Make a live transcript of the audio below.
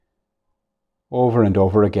Over and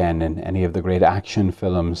over again in any of the great action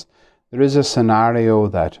films, there is a scenario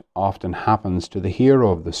that often happens to the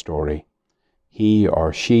hero of the story. He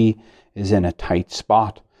or she is in a tight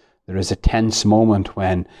spot. There is a tense moment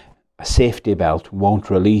when a safety belt won't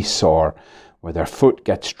release, or where their foot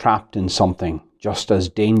gets trapped in something just as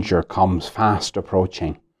danger comes fast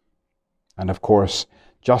approaching. And of course,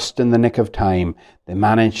 just in the nick of time, they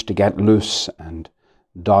manage to get loose and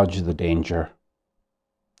dodge the danger.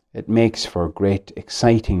 It makes for great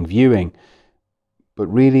exciting viewing, but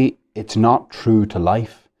really it's not true to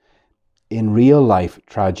life. In real life,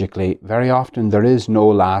 tragically, very often there is no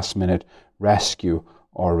last-minute rescue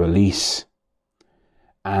or release.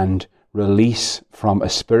 And release from a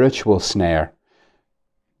spiritual snare,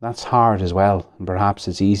 that's hard as well. And perhaps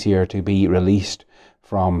it's easier to be released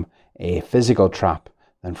from a physical trap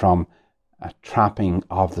than from a trapping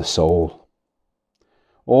of the soul.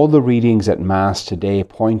 All the readings at Mass today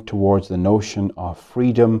point towards the notion of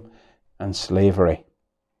freedom and slavery.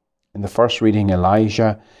 In the first reading,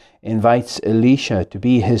 Elijah invites Elisha to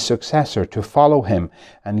be his successor, to follow him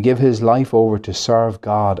and give his life over to serve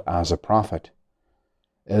God as a prophet.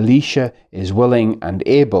 Elisha is willing and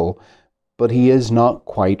able, but he is not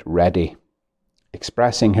quite ready,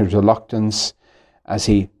 expressing his reluctance as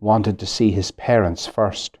he wanted to see his parents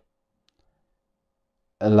first.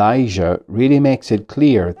 Elijah really makes it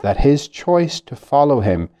clear that his choice to follow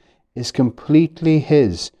him is completely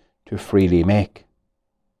his to freely make.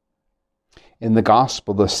 In the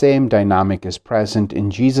Gospel, the same dynamic is present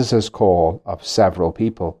in Jesus' call of several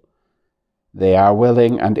people. They are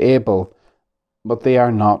willing and able, but they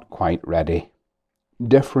are not quite ready.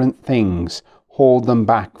 Different things hold them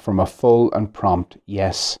back from a full and prompt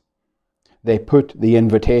yes. They put the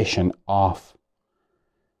invitation off.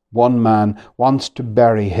 One man wants to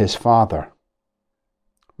bury his father,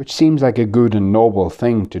 which seems like a good and noble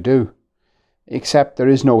thing to do, except there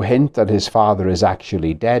is no hint that his father is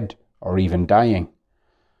actually dead or even dying.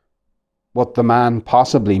 What the man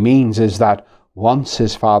possibly means is that once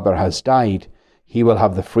his father has died, he will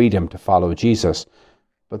have the freedom to follow Jesus,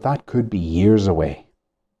 but that could be years away.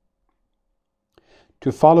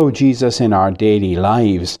 To follow Jesus in our daily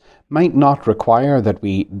lives might not require that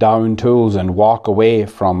we down tools and walk away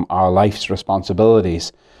from our life's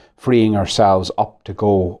responsibilities, freeing ourselves up to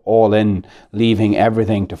go all in, leaving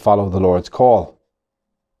everything to follow the Lord's call.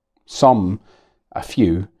 Some, a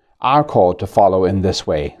few, are called to follow in this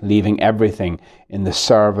way, leaving everything in the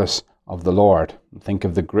service of the Lord. Think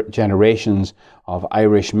of the generations of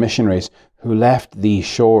Irish missionaries who left these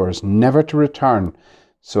shores never to return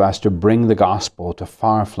so as to bring the gospel to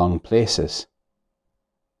far-flung places.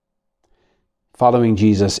 Following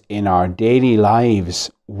Jesus in our daily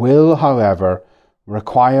lives will, however,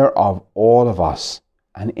 require of all of us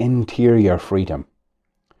an interior freedom.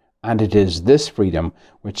 And it is this freedom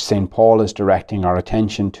which St. Paul is directing our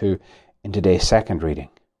attention to in today's second reading.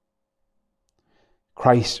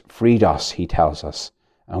 Christ freed us, he tells us,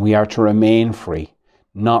 and we are to remain free,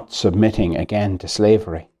 not submitting again to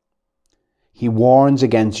slavery. He warns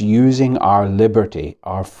against using our liberty,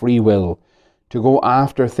 our free will, to go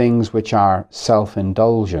after things which are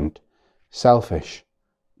self-indulgent, selfish,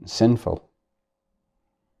 and sinful.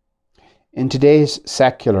 In today's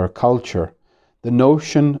secular culture, the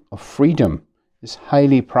notion of freedom is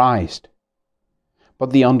highly prized,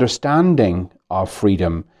 but the understanding of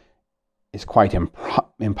freedom is quite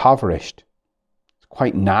impoverished, it's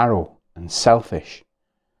quite narrow and selfish,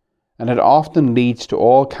 and it often leads to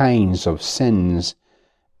all kinds of sins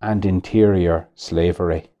and interior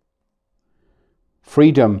slavery.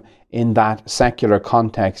 Freedom in that secular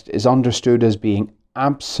context is understood as being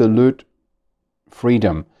absolute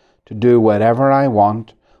freedom to do whatever I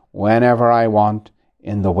want, whenever I want,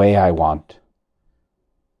 in the way I want.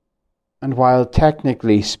 And while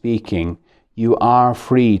technically speaking, you are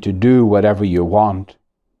free to do whatever you want,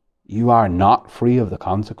 you are not free of the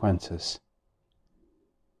consequences.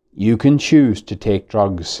 You can choose to take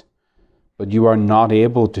drugs, but you are not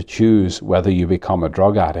able to choose whether you become a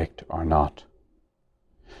drug addict or not.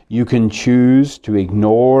 You can choose to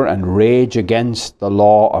ignore and rage against the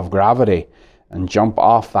law of gravity and jump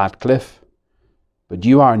off that cliff, but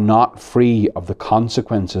you are not free of the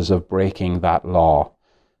consequences of breaking that law,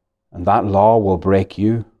 and that law will break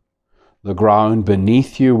you. The ground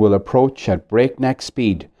beneath you will approach at breakneck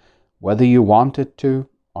speed, whether you want it to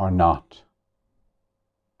or not.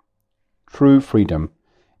 True freedom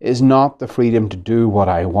is not the freedom to do what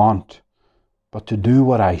I want, but to do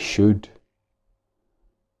what I should.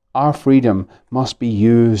 Our freedom must be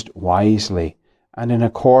used wisely and in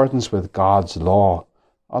accordance with God's law.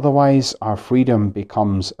 Otherwise, our freedom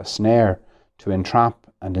becomes a snare to entrap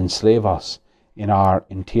and enslave us in our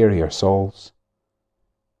interior souls.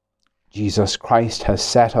 Jesus Christ has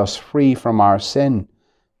set us free from our sin,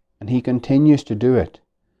 and he continues to do it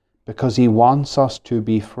because he wants us to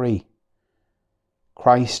be free.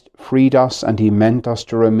 Christ freed us, and he meant us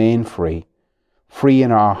to remain free, free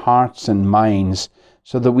in our hearts and minds,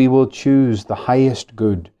 so that we will choose the highest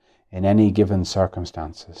good in any given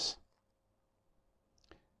circumstances.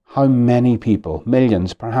 How many people,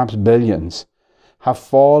 millions, perhaps billions, have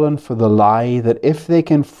fallen for the lie that if they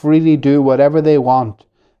can freely do whatever they want,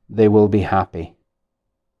 they will be happy.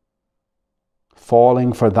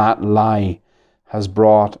 Falling for that lie has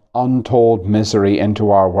brought untold misery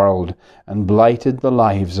into our world and blighted the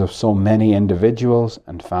lives of so many individuals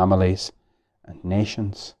and families and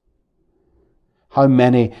nations. How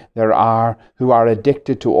many there are who are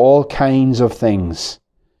addicted to all kinds of things,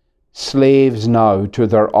 slaves now to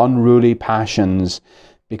their unruly passions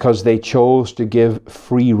because they chose to give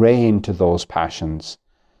free rein to those passions,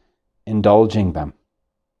 indulging them,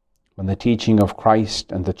 when the teaching of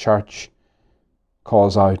Christ and the Church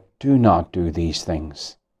calls out, do not do these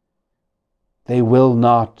things. They will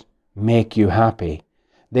not make you happy.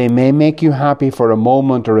 They may make you happy for a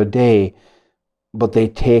moment or a day, but they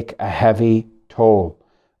take a heavy toll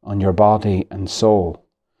on your body and soul,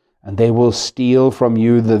 and they will steal from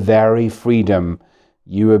you the very freedom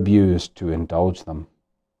you abused to indulge them.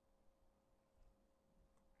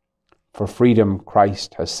 For freedom,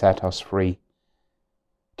 Christ has set us free.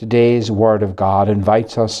 Today's Word of God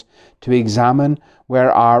invites us to examine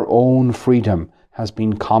where our own freedom has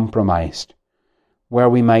been compromised, where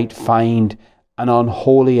we might find an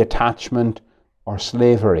unholy attachment or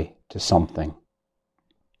slavery to something.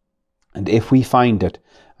 And if we find it,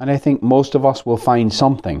 and I think most of us will find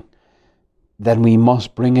something, then we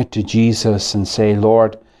must bring it to Jesus and say,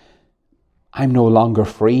 Lord, I'm no longer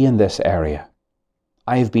free in this area.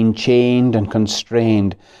 I have been chained and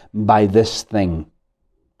constrained by this thing.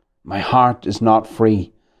 My heart is not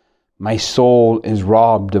free. My soul is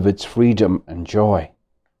robbed of its freedom and joy.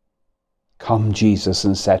 Come, Jesus,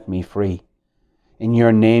 and set me free. In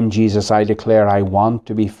your name, Jesus, I declare I want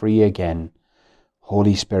to be free again.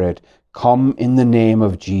 Holy Spirit, come in the name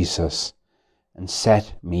of Jesus and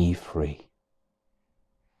set me free.